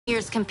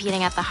years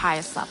competing at the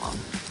highest level.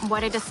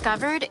 What I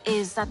discovered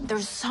is that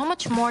there's so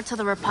much more to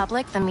the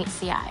Republic than meets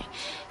the eye.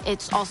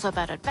 It's also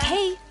about adventure.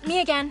 Hey, me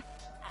again.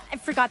 I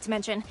forgot to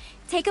mention,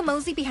 take a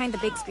mosey behind the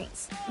big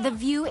screens. The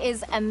view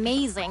is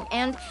amazing,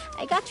 and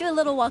I got you a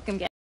little welcome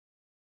gift.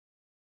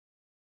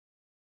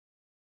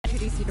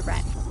 Introduce you to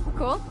Brett.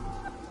 Cool?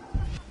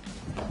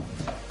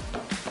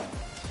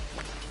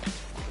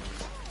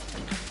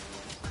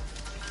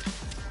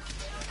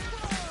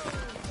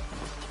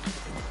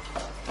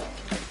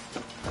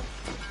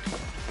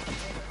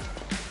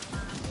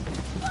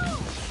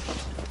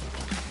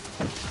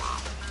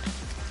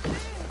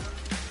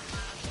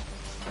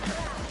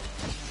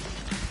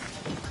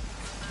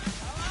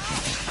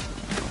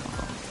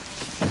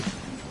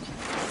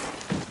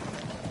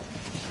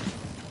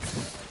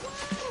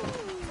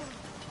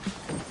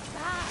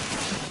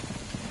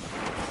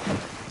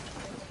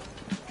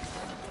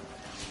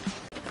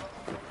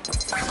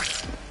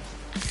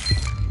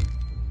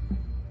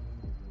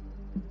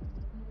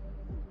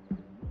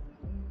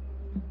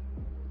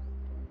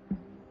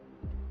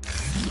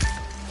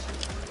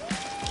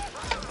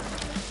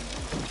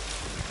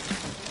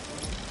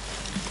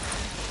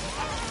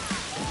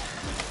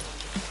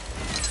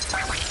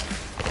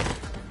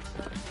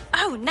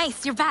 Oh,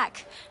 nice, you're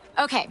back.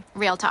 Okay,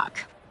 real talk.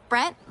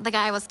 Brett, the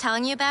guy I was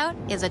telling you about,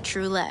 is a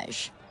true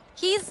ledge.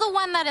 He's the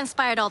one that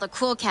inspired all the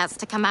cool cats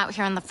to come out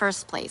here in the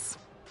first place.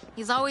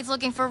 He's always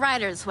looking for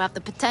riders who have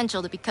the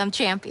potential to become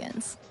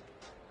champions.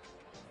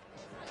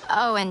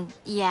 Oh, and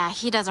yeah,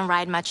 he doesn't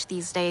ride much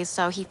these days,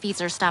 so he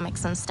feeds our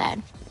stomachs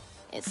instead.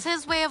 It's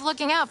his way of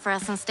looking out for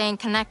us and staying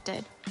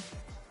connected.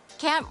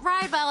 Can't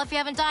ride well if you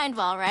haven't dined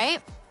well, right?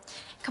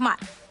 Come on,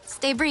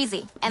 stay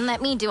breezy, and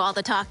let me do all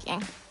the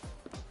talking.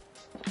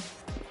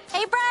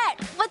 Hey,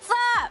 Brett, what's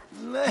up?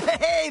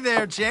 Hey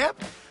there, champ.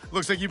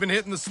 Looks like you've been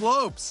hitting the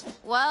slopes.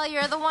 Well,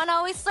 you're the one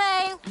always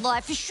saying,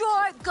 life is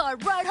short, gotta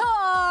ride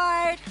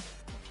hard.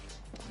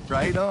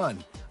 Right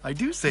on. I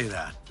do say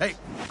that. Hey,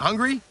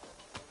 hungry?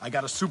 I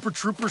got a Super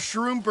Trooper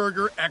Shroom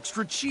Burger,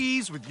 extra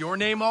cheese with your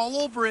name all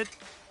over it.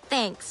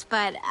 Thanks,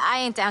 but I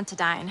ain't down to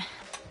dine.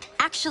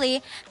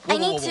 Actually, I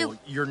need to...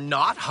 You're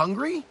not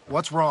hungry?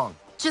 What's wrong?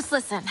 Just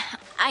listen.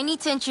 I need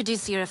to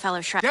introduce you to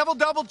fellow Shrek. Devil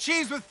double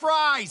cheese with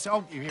fries.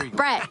 Oh, here you go.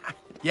 Brett.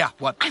 Yeah,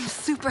 what? I'm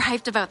super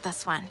hyped about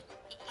this one.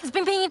 He's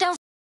been paying down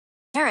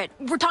Garrett.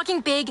 We're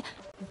talking big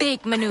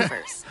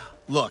maneuvers.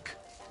 Look,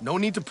 no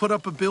need to put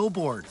up a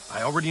billboard.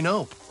 I already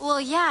know. Well,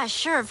 yeah,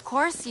 sure, of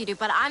course you do.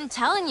 But I'm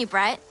telling you,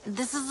 Brett,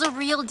 this is the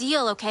real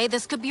deal, okay?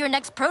 This could be your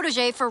next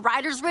protege for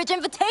Riders Ridge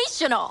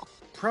Invitational.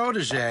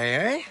 Protege,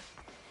 eh?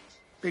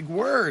 Big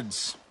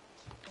words.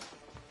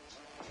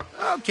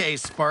 Okay,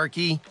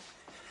 Sparky.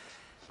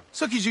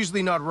 Sookie's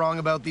usually not wrong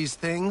about these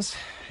things,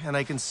 and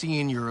I can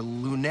see in your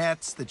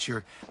lunettes that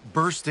you're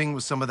bursting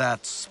with some of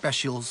that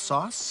special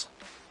sauce.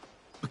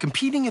 But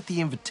competing at the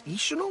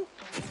Invitational?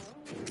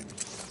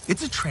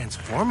 It's a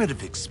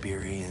transformative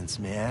experience,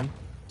 man.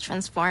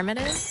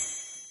 Transformative?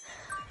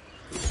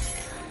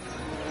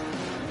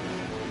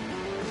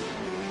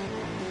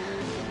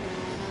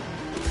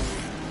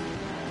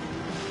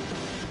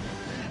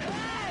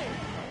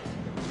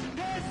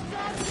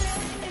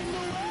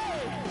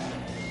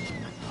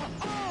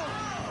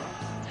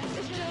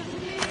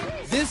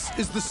 This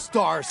is the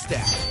Star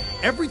Stack.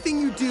 Everything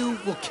you do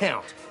will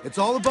count. It's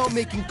all about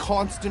making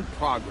constant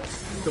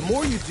progress. The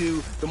more you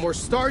do, the more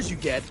stars you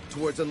get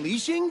towards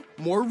unleashing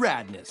more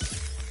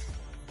radness.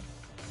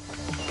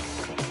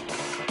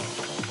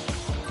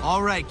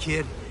 All right,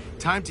 kid.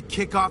 Time to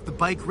kick off the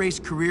bike race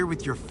career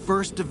with your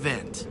first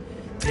event.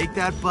 Take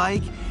that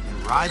bike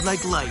and ride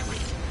like lightning.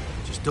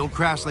 Just don't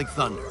crash like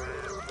thunder.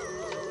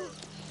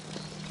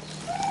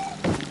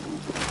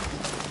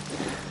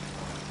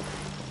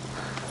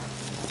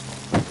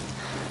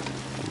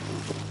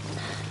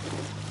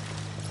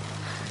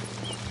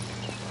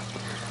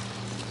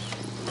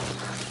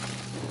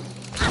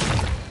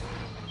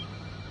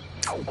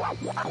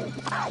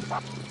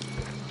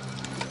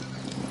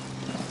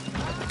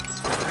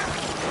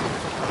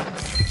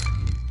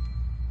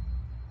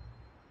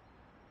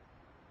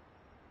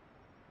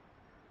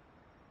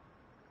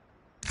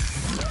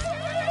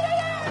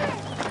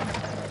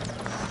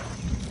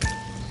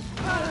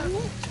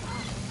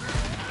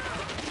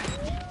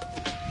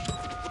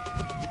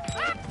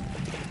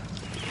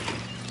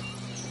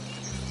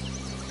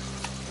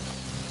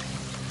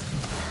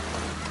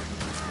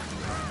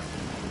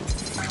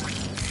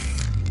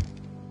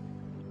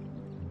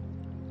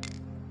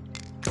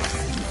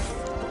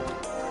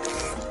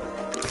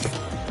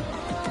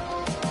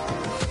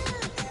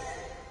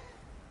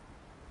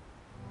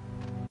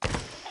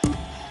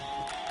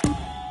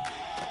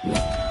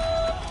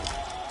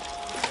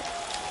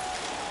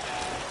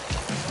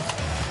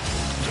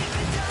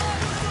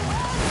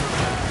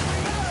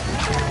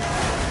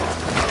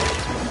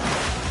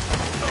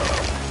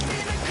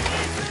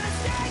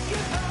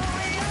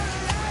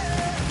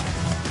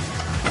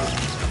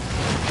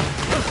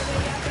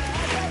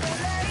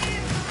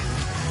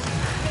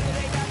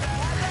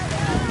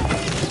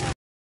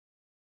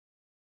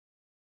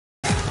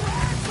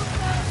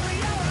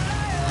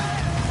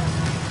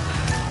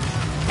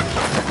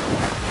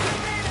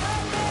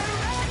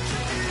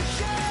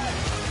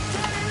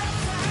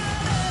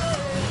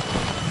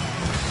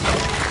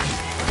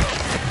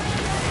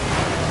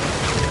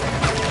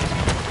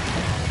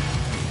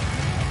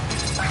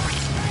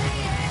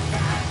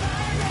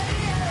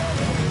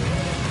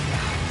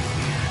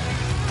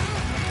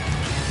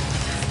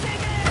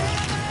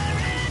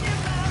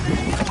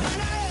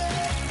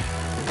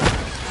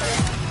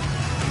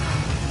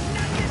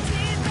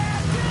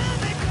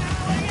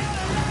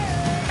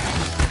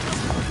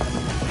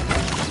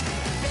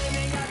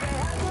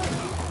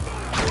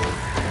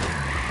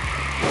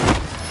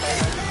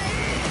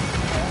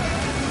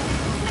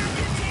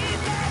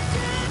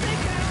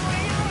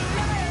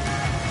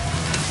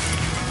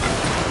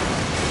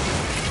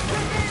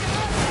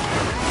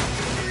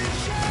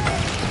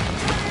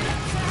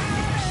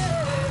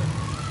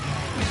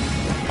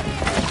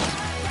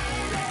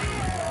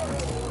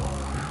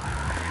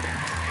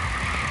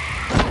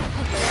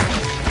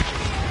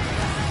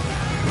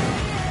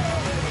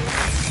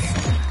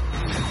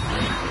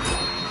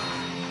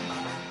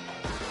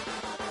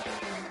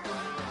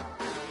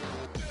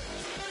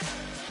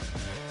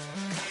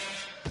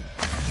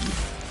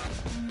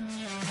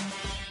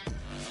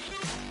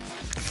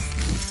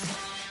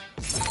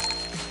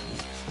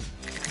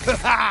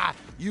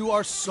 You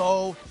are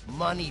so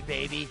money,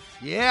 baby.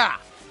 Yeah.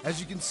 As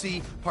you can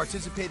see,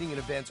 participating in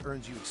events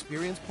earns you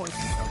experience points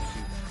and helps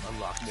you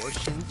unlock more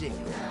shindig.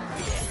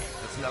 Yeah,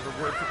 that's another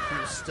word for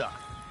cool stuff.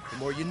 The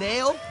more you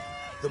nail,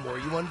 the more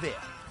you unveil.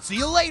 See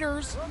you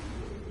laters.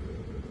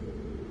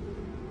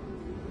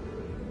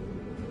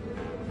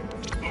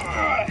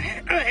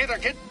 Hey there,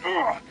 kid.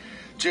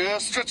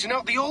 Just stretching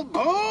out the old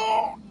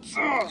bones.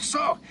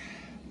 So,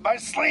 by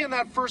slaying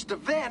that first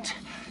event,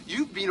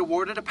 you've been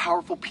awarded a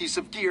powerful piece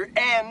of gear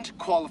and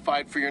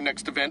qualified for your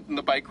next event in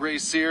the bike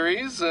race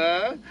series.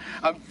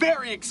 I'm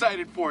very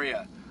excited for you.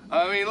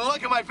 I mean,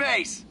 look at my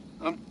face.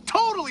 I'm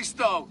totally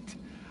stoked.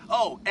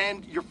 Oh,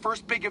 and your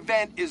first big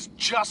event is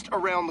just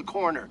around the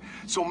corner.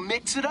 So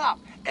mix it up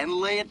and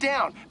lay it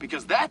down,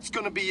 because that's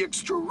gonna be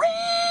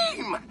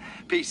extreme.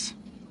 Peace.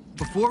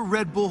 Before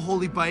Red Bull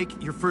Holy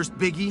Bike, your first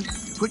biggie,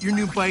 put your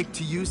new bike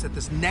to use at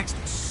this next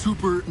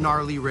super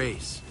gnarly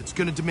race. It's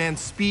gonna demand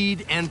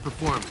speed and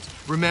performance.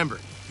 Remember,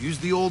 use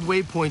the old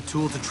waypoint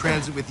tool to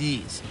transit with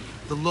ease.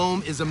 The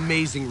loam is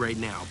amazing right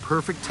now.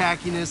 Perfect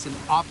tackiness and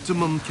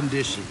optimum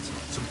conditions.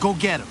 So go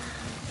get them.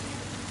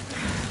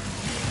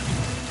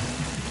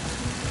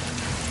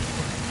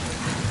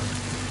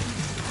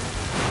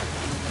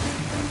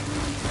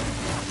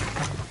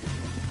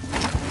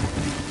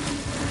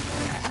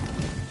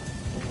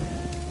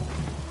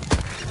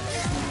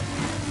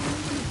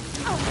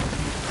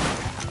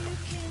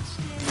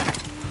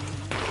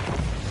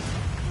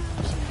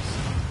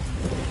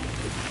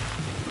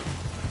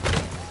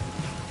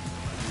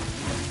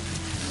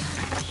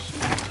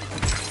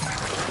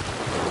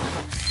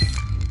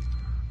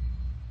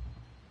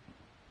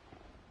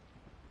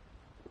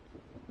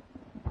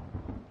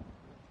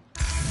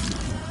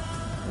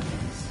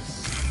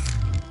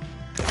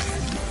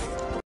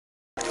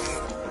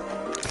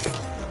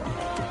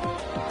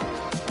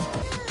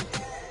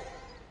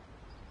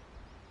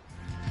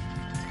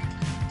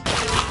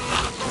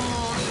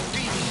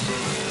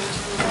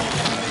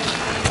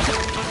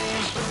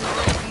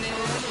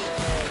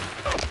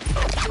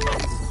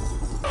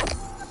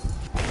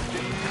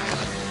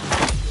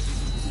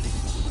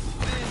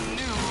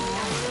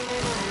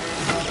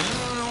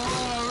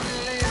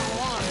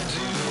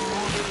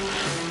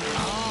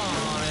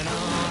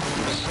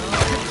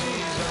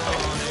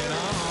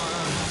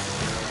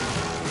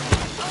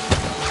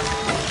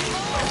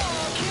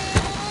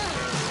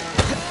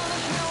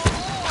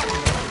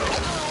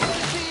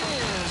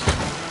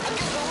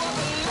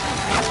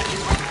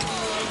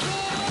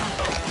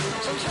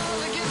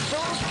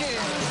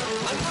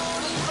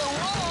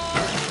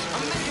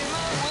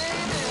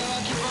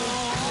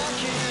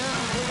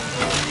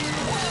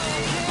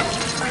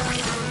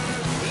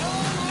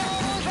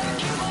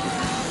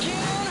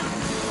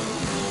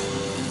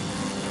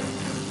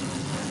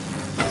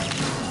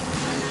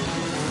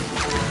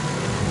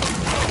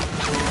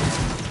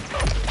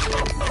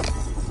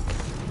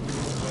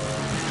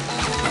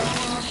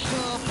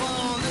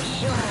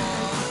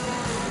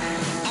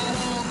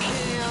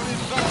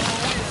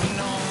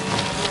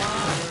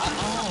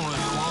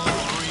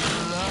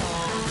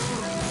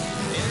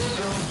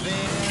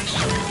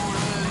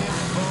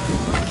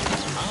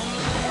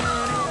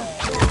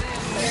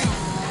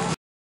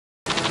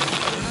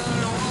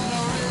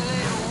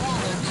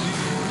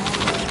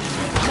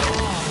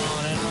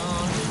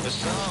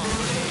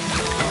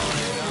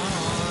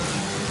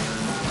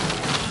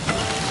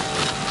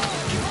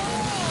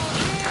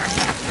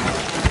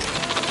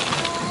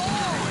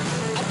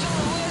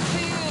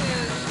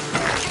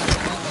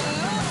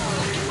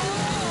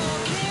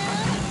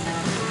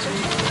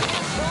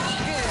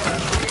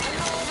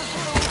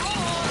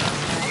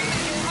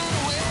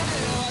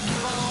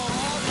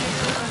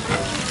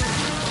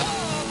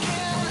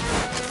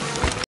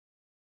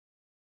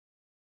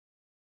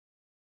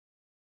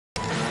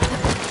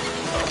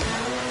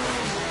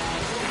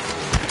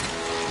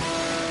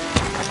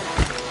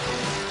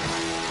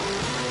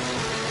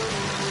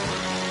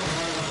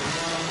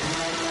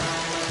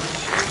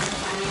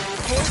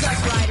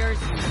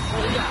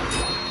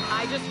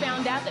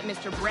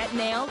 Mr. Brett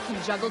Nail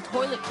can juggle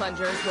toilet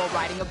plungers while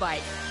riding a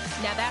bike.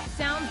 Now that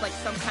sounds like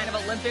some kind of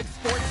Olympic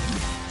sport.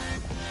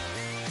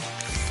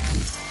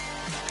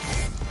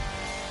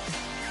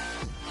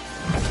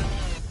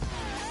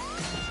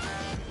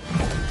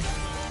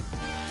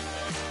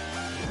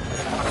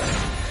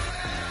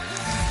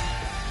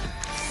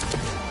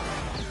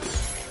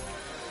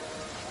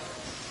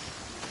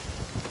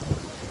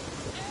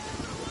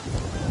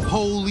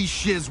 Holy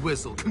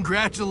shiz-whistle,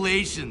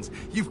 congratulations!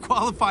 You've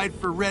qualified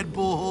for Red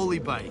Bull Holy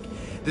Bike.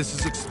 This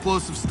is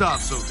explosive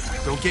stuff, so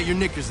don't get your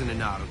knickers in a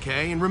knot,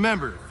 okay? And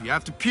remember, if you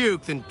have to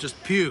puke, then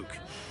just puke.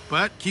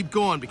 But keep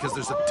going, because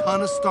there's a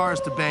ton of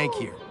stars to bank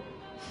here.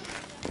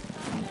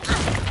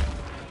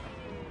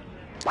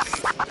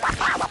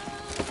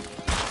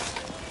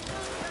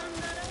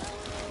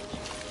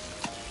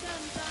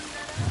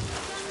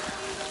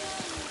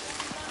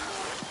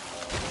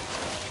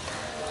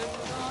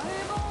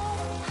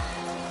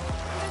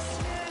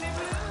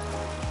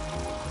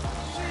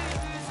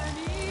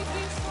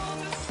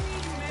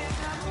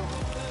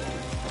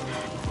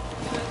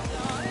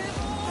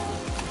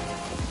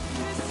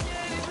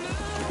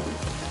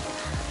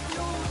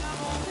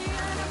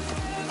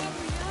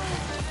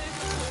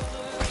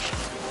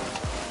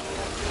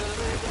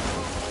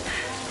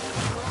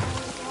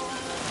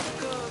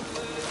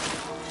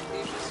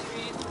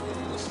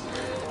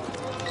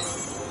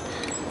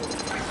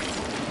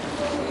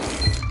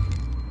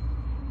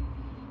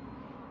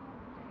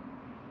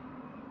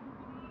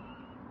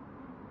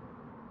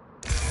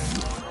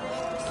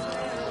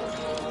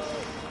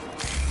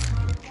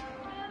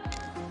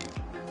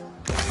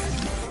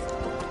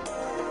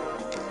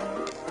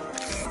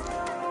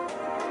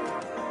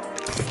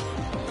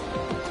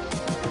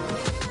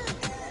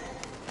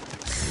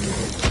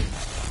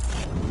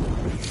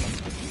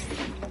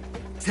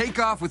 Take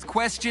off with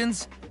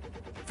questions,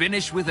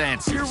 finish with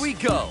answers. Here we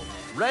go.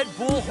 Red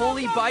Bull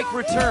Holy Bike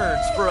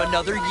returns for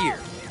another year.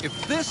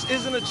 If this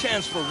isn't a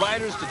chance for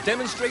riders to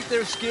demonstrate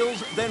their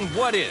skills, then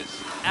what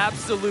is?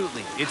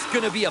 Absolutely. It's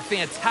gonna be a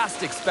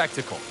fantastic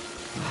spectacle.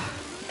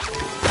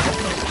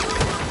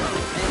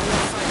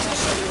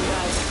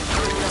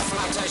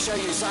 I show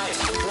you sight.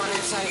 What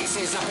it takes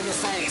is up in the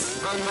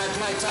face. On my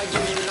plate I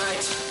give you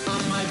light.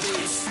 On my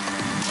beats,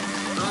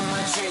 on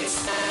my treats.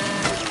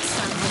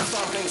 Stamp and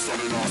stomping,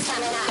 stamp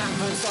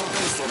and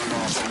stomping.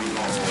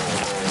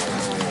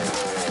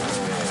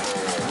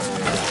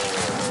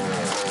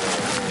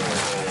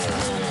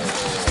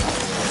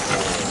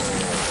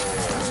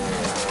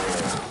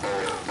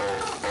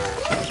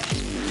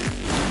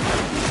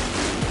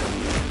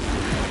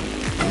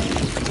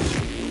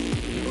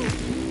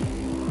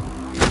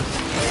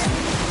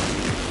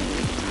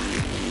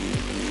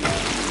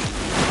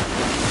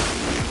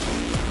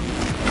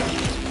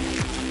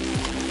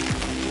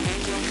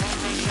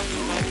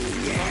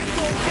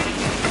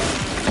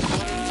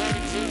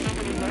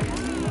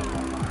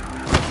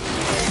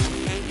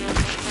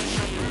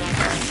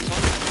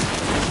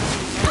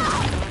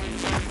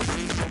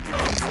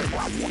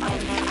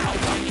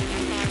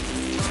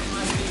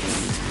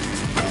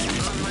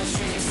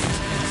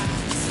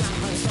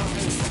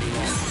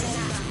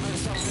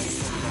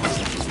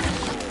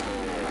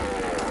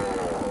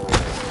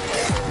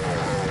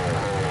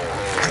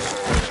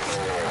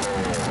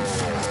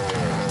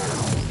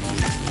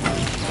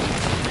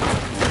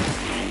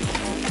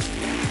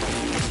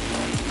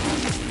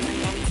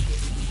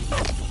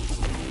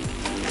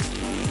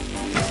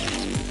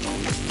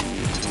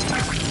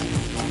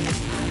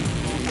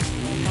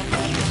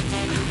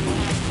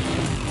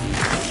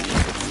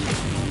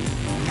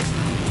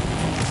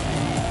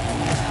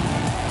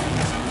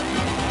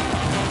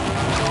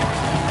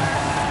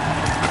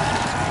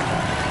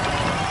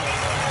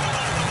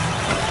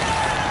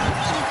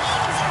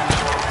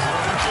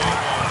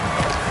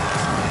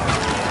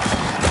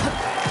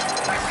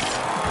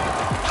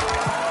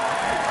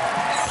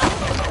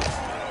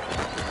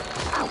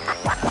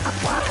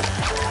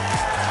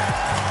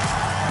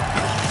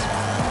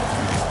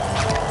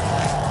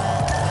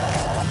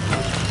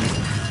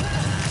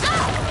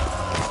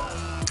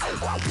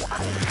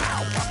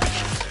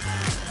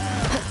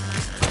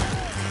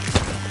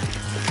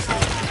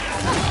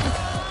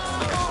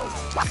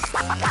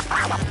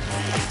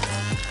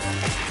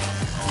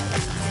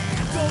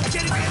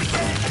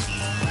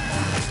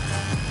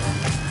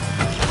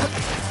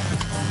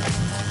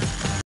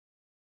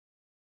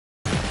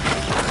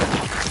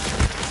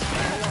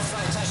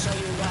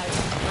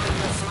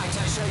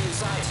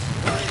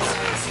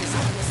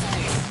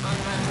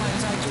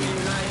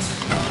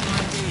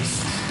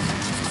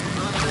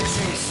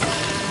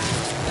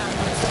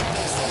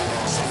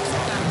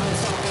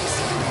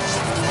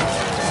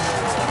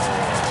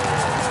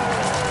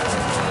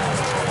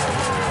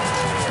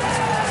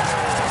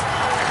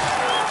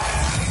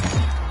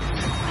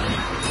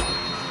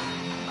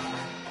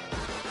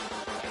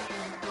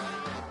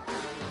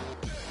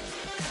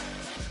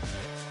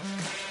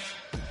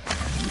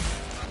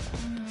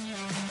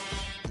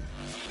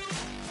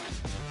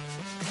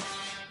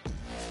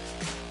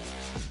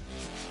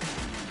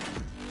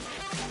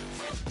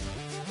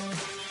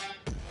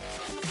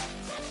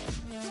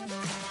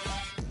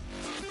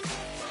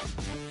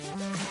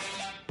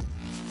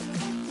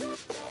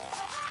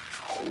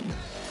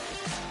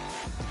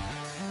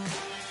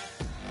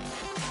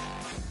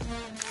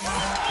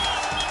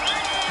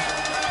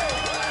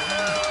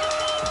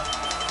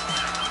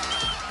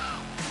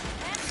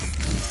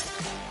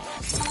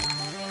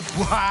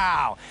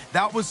 Wow,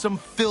 that was some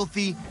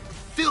filthy,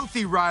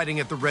 filthy riding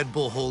at the Red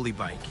Bull Holy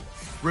Bike.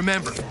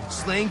 Remember,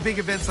 slaying big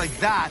events like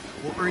that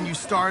will earn you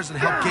stars and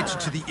help get you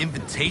to the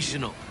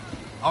Invitational.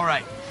 All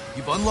right,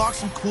 you've unlocked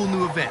some cool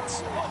new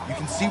events. You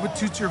can see what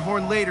toots your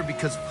horn later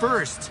because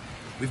first,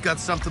 we've got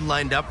something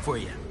lined up for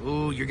you.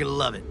 Ooh, you're gonna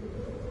love it.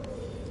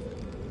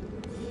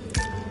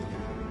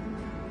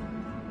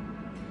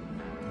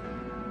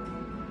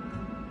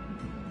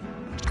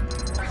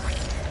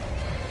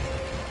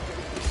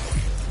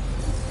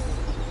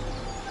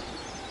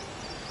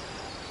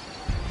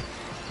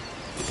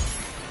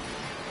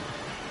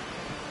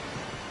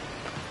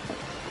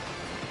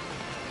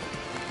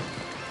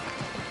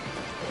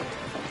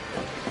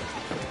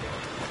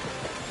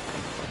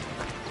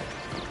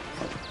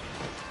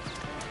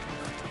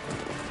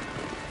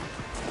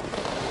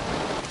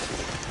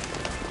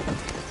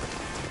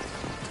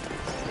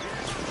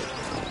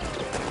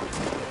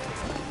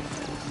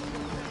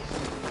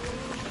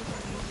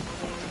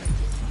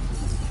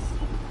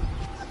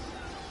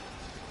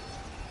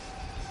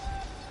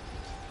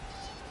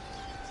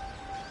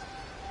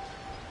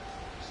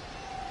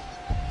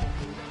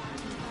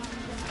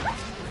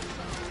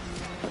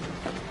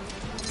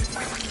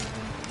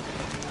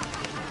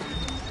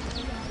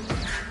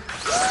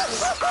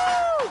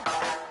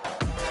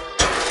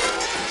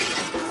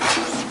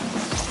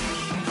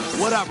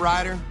 What up,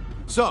 Ryder?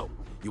 So,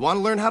 you want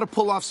to learn how to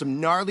pull off some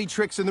gnarly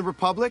tricks in the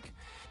Republic?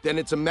 Then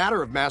it's a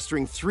matter of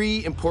mastering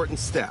 3 important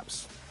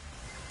steps.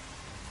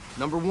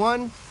 Number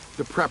 1,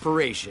 the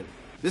preparation.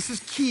 This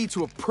is key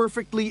to a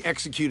perfectly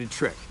executed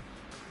trick.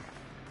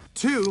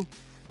 2,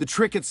 the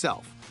trick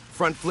itself.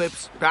 Front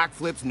flips, back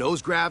flips,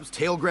 nose grabs,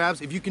 tail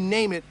grabs, if you can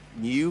name it,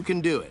 you can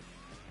do it.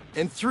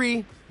 And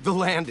 3, the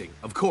landing,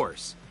 of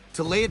course.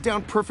 To lay it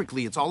down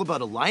perfectly, it's all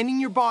about aligning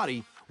your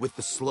body with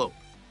the slope.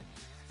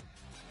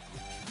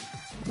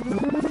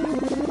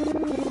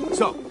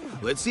 So,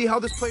 let's see how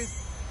this plays.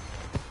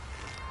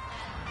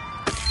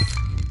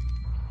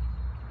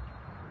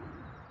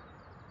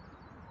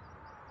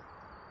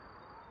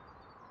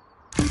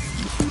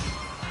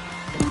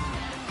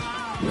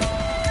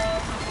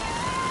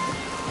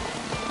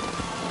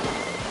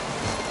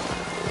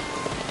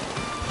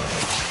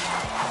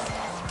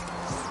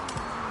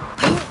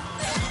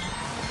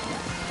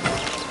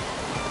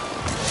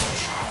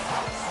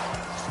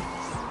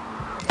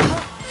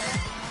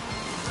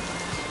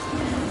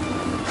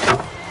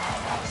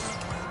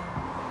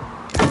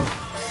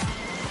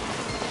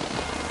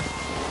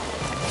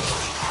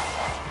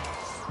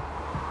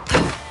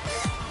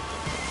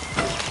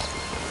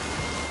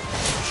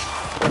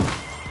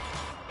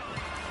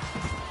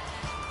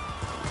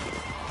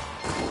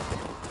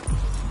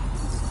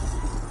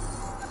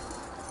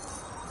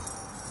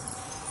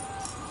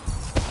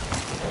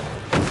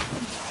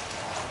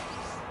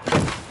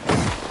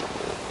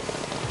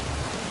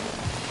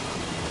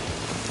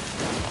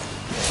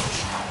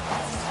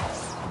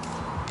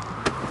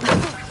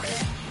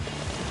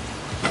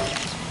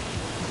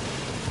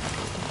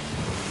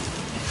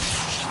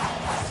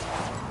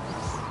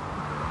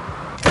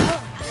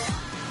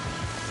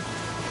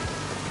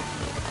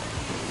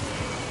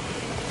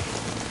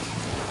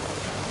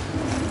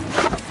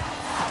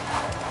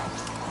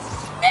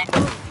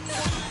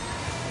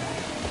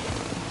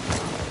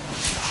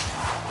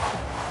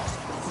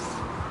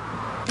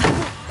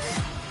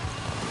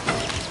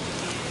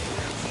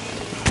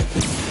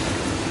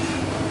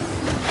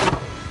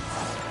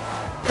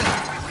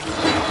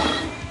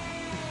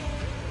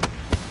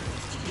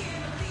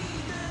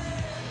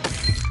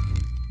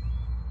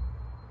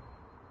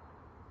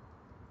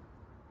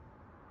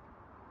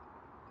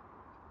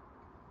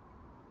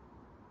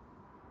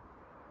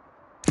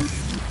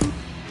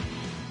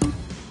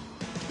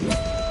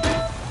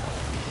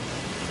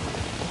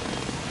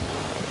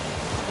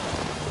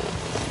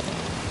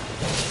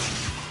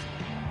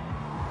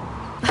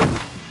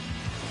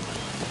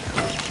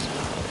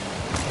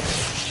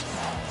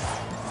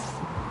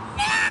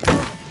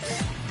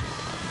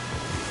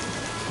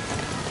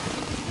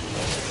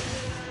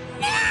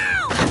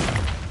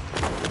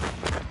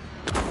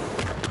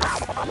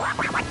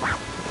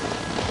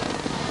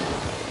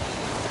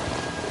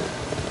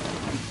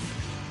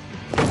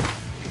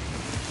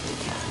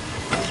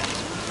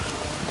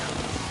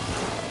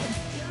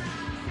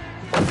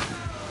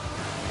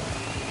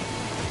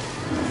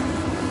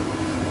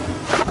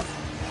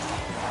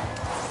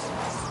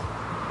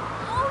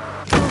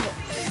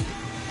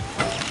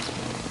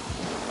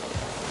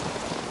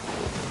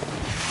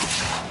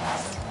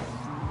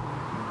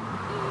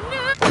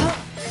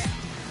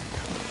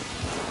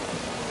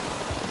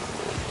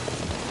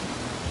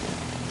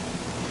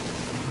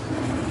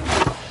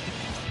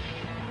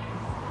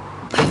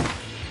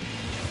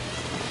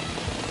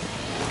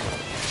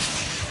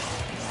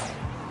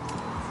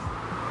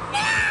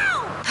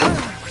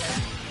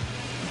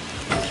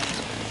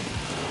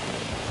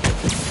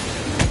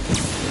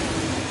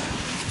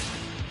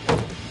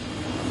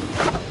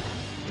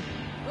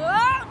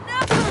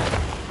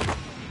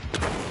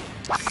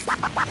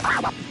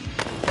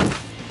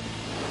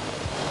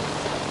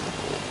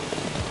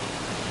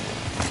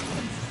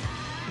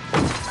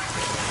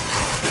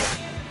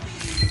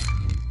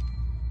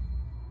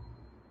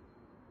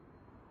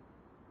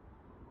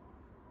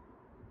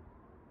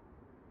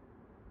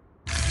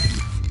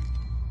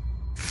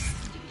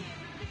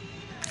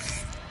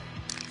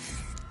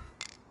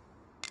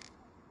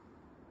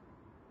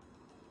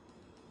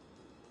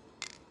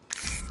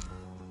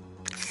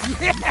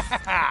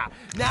 Yeah!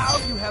 Now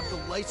you have the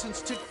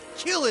license to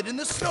kill it in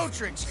the snow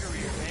tricks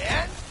career,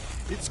 man!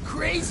 It's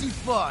crazy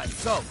fun!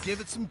 So,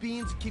 give it some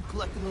beans and keep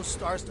collecting those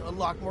stars to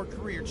unlock more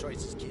career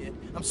choices, kid.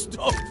 I'm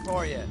stoked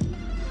for you.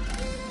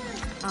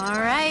 All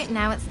right,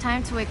 now it's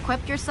time to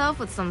equip yourself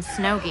with some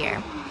snow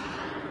gear.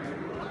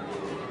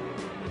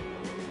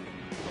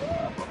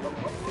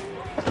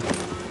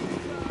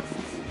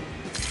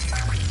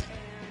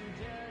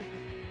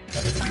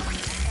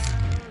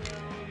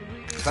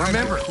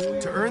 Remember,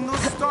 to earn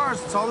those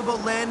stars, it's all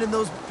about landing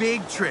those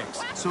big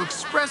tricks. So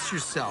express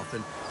yourself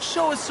and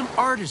show us some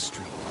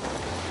artistry.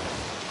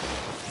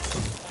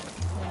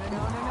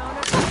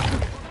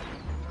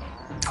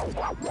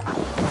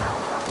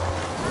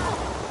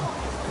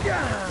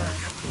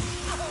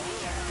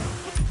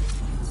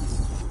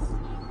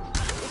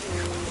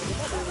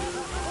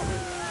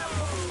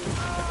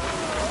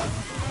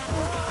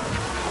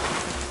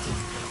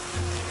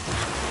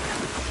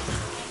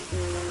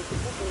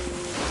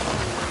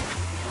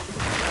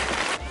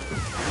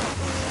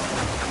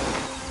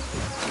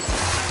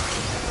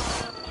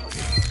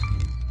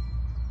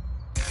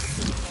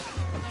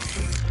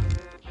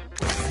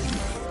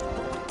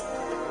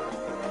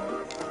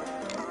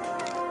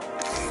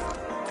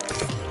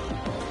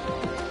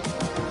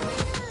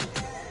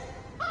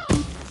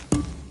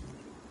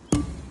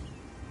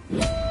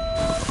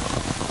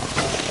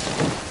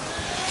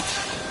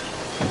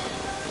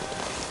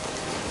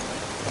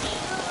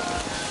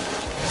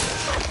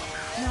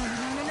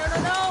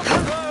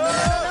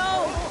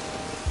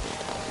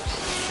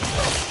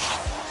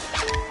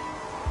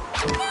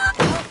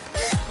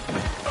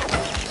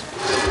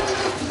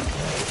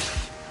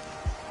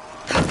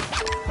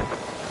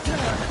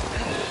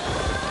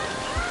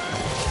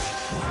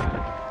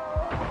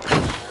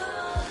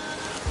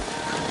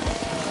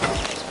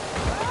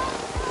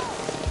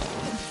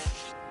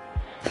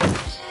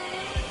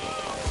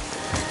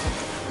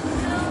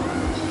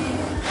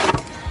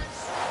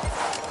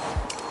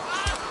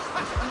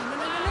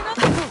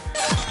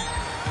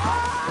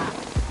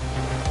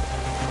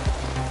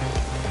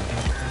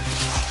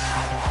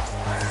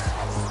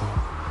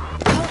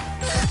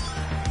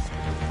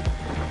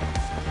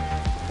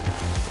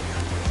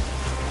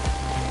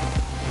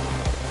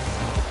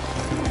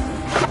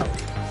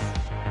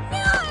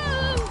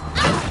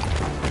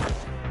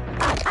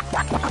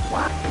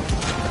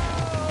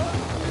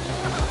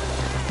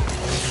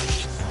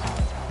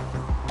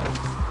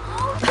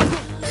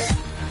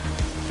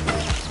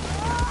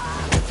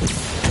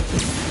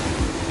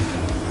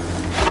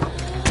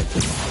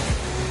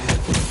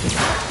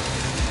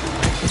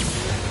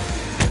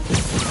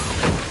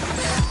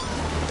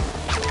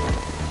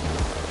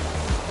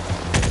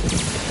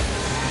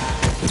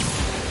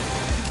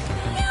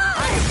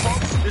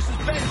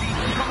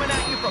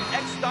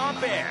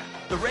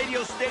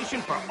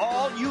 station for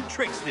all you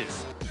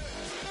tricksters.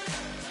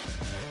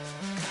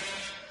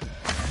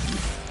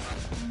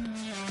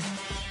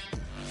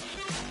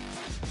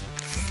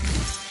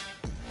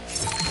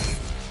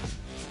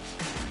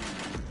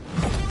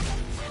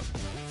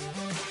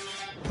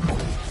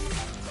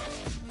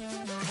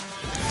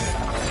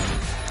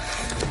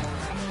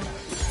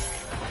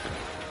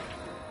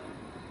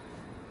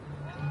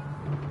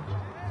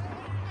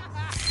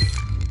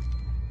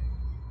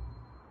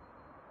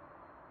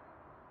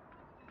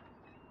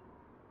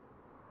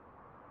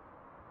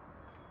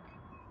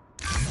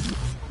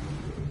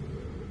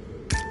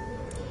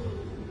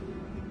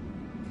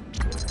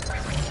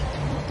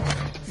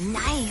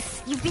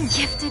 Nice! You've been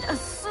gifted a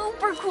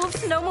super cool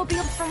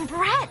snowmobile from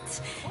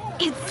Brett!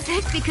 It's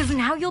sick because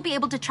now you'll be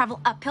able to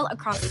travel uphill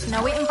across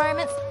snowy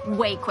environments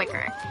way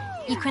quicker.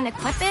 You can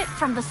equip it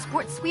from the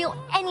sports wheel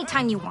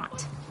anytime you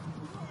want.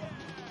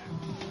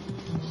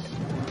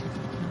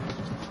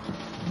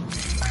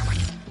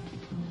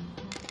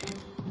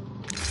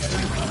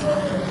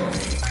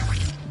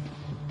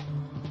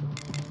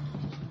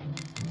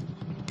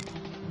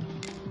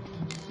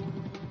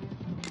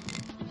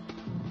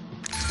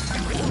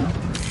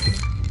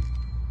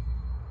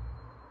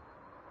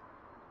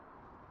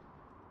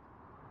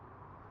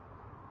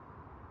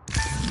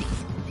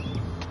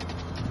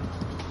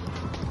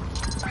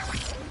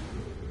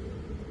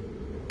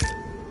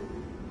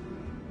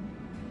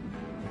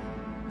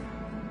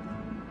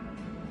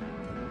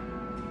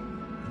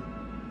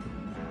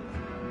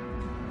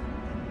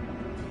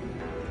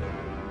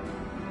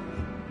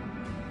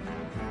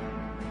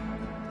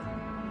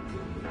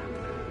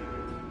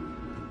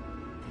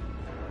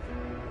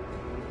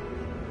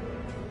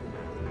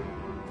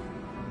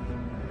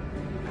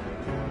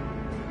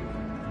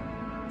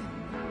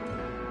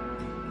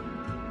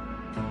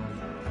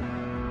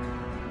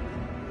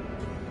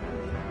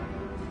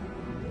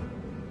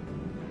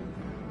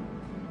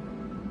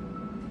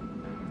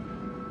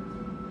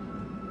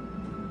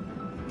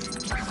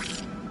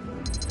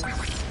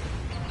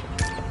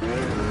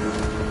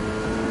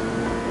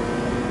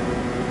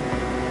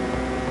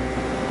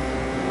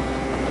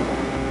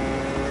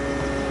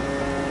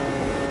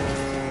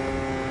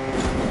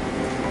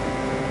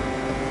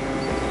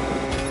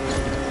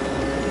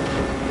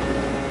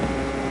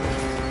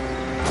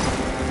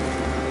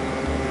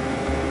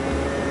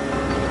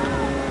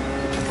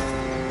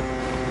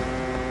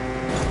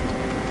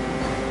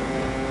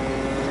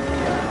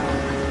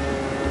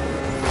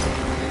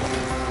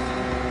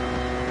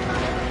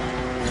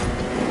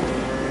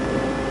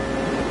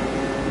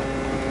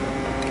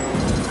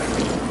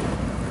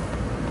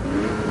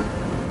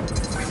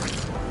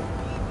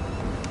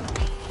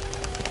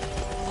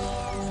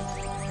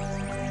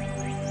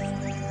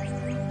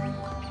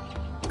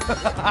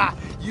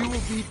 You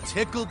will be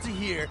tickled to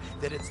hear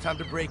that it's time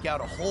to break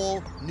out a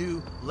whole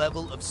new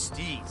level of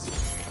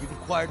steez. You've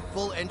acquired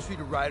full entry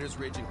to Riders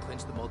Ridge and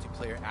clinched the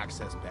multiplayer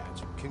access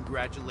badge.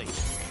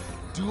 Congratulations.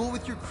 Duel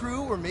with your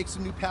crew or make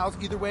some new pals.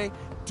 Either way,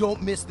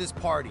 don't miss this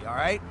party, all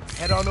right?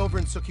 Head on over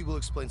and Suki will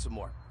explain some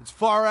more. It's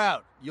far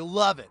out. You'll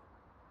love it.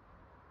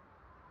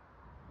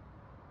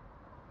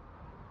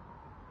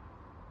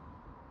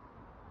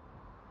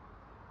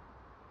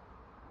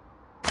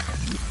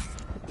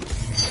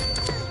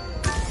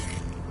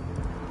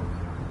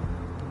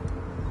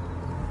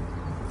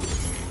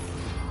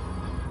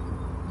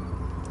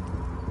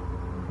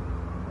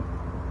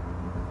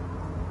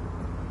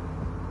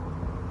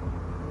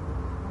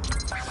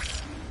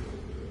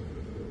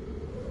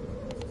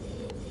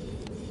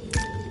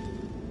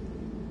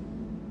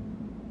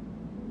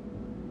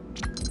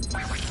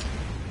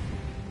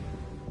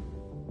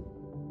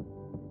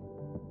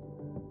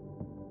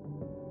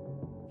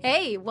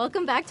 Hey,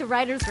 welcome back to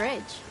Riders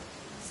Ridge.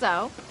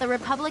 So, the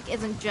Republic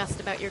isn't just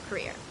about your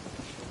career.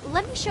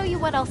 Let me show you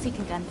what else you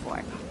can gun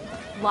for.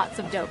 Lots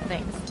of dope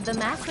things. The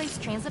mass race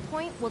transit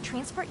point will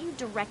transport you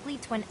directly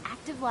to an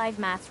active live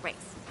mass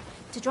race.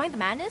 To join the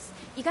madness,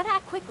 you gotta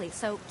act quickly,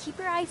 so keep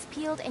your eyes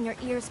peeled and your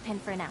ears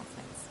pinned for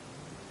announcements.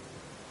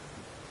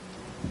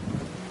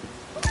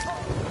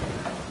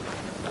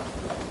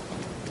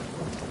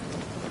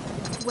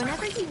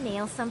 Whenever you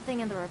nail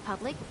something in the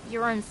Republic,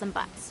 you earn some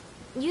bucks.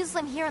 Use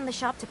them here in the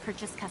shop to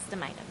purchase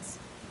custom items.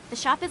 The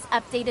shop is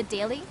updated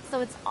daily,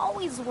 so it's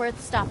always worth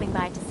stopping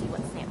by to see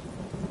what's new.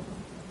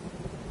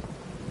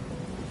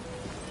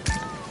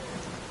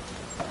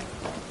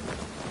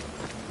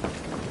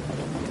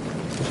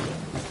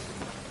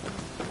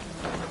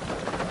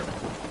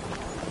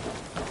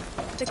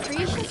 The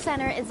Creation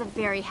Center is a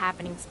very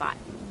happening spot.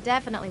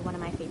 Definitely one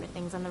of my favorite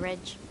things on the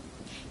Ridge.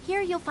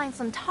 Here you'll find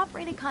some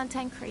top-rated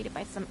content created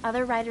by some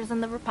other riders in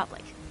the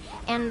Republic.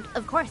 And,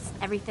 of course,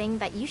 everything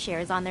that you share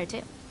is on there,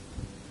 too.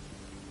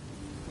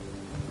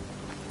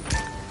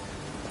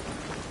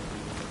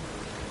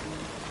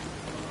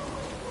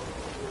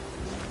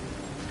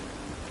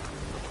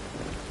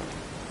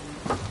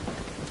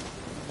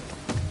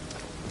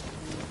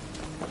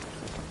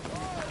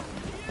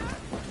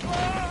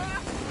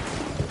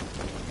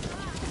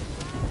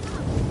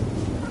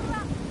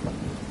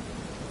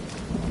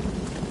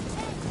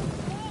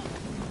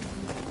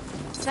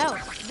 So,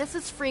 this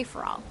is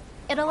free-for-all.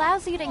 It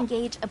allows you to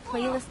engage a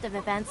playlist of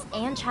events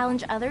and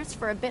challenge others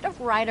for a bit of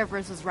rider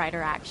versus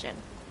rider action.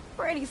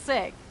 Pretty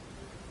sick.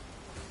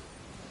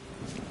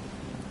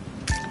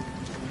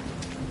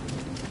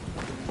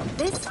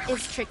 This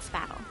is Tricks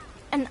Battle,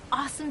 an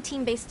awesome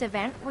team-based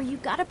event where you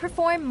gotta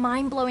perform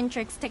mind-blowing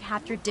tricks to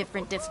capture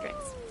different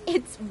districts.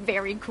 It's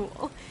very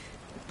cool.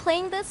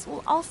 Playing this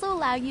will also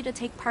allow you to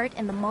take part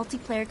in the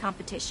multiplayer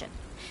competition,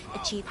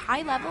 achieve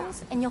high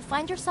levels, and you'll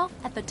find yourself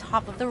at the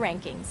top of the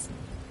rankings.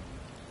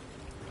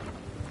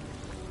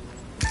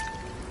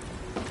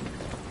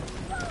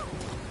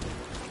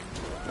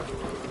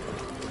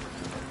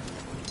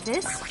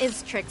 This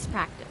is Tricks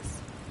Practice,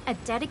 a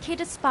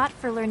dedicated spot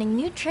for learning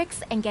new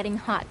tricks and getting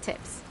hot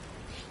tips.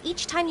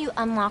 Each time you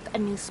unlock a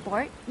new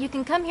sport, you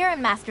can come here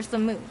and master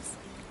some moves.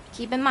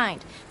 Keep in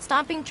mind,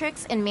 stomping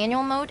tricks in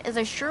manual mode is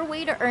a sure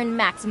way to earn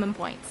maximum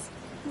points.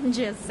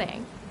 Just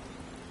saying.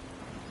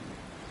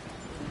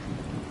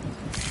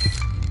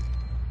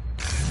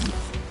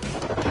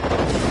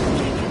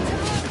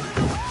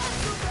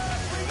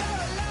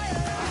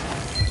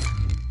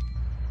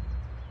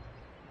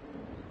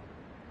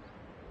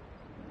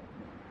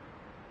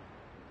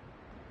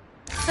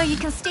 So you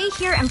can stay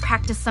here and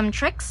practice some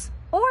tricks,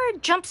 or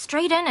jump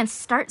straight in and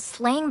start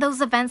slaying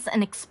those events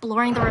and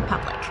exploring the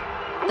Republic.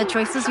 The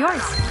choice is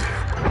yours.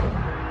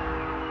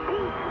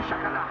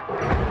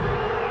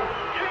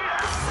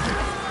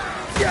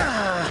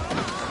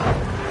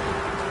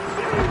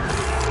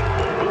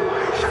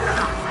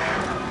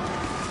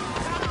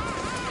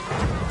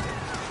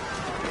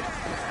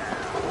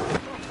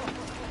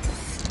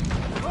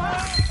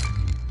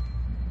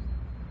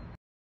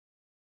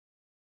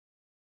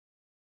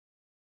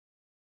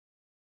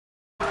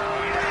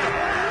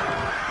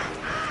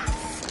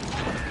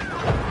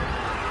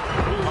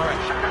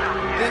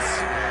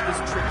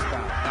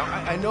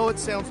 I know it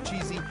sounds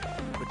cheesy,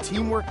 but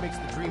teamwork makes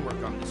the dream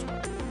work on this one.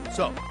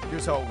 So,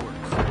 here's how it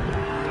works. The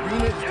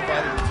arena is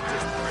divided into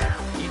districts.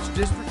 Each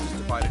district is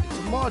divided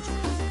into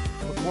modules.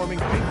 Performing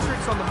big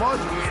tricks on the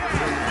modules will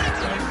turn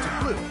each red to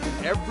blue.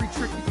 Every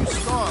trick that you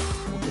stomp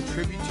will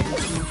contribute to your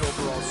team's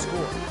overall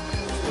score.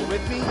 Still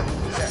with me?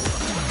 Okay.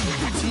 If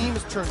your team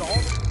has turned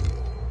all...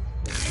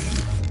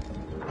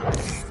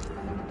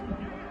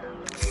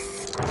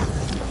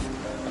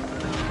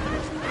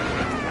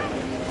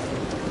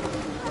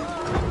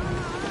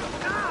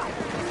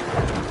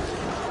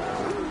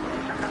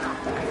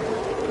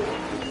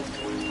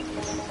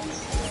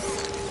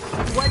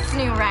 What's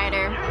new,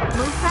 Ryder?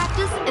 Move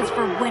practice is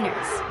for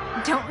winners.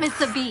 Don't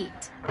miss a beat.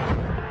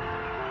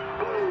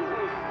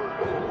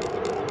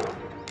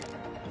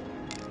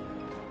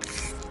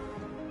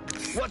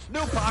 What's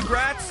new,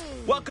 Pograts?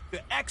 Welcome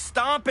to X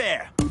Stomp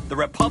Air, the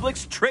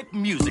Republic's trick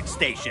music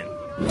station.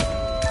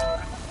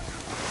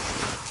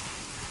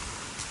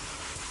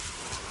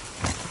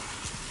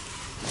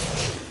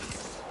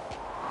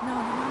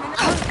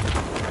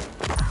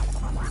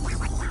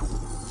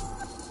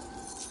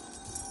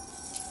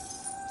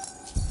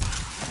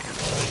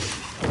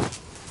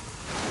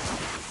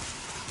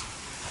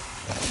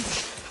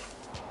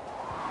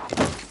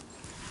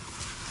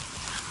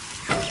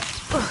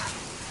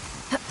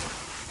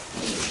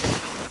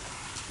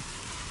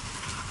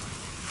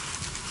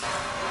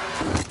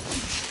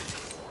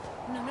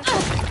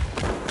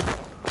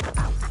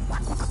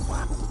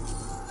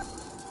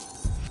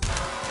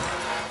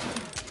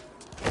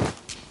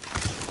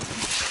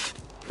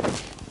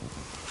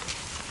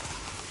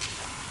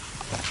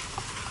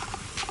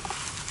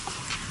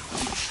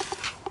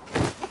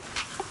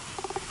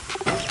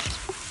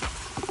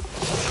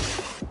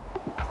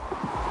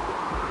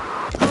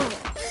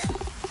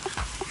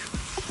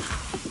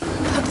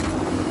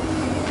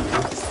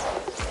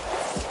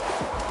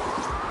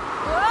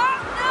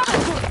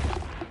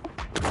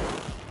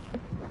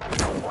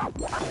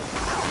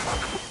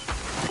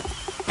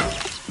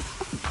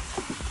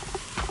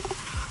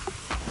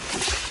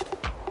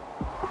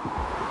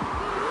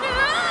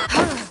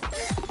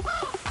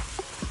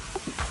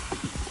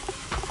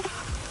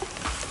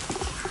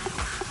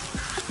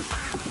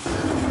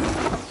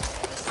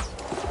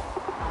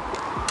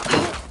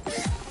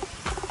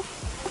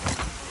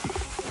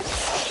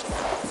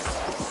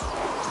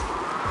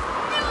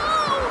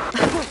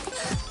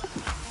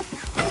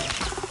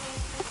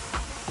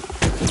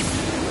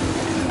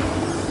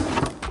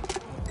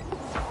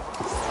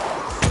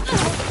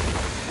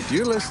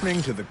 You're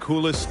listening to the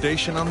coolest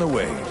station on the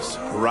waves,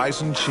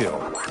 Horizon Chill.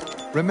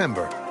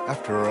 Remember,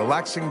 after a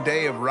relaxing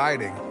day of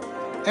riding,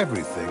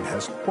 everything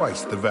has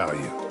twice the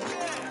value.